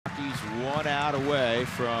Rockies 1 out away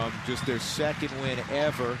from just their second win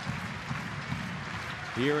ever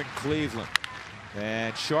here in Cleveland.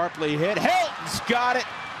 And sharply hit. Helton's got it.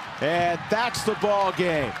 And that's the ball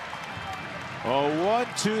game. A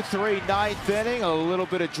 1-2-3 ninth inning. A little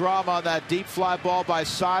bit of drama on that deep fly ball by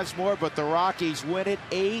Sizemore, but the Rockies win it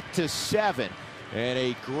 8-7. And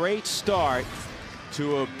a great start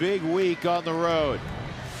to a big week on the road.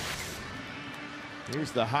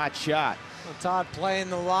 Here's the hot shot. Well, Todd playing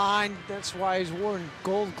the line. That's why he's worn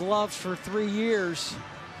gold gloves for 3 years.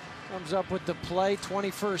 Comes up with the play.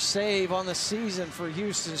 21st save on the season for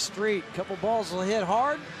Houston Street. Couple balls will hit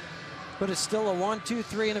hard, but it's still a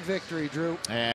 1-2-3 and a victory, Drew.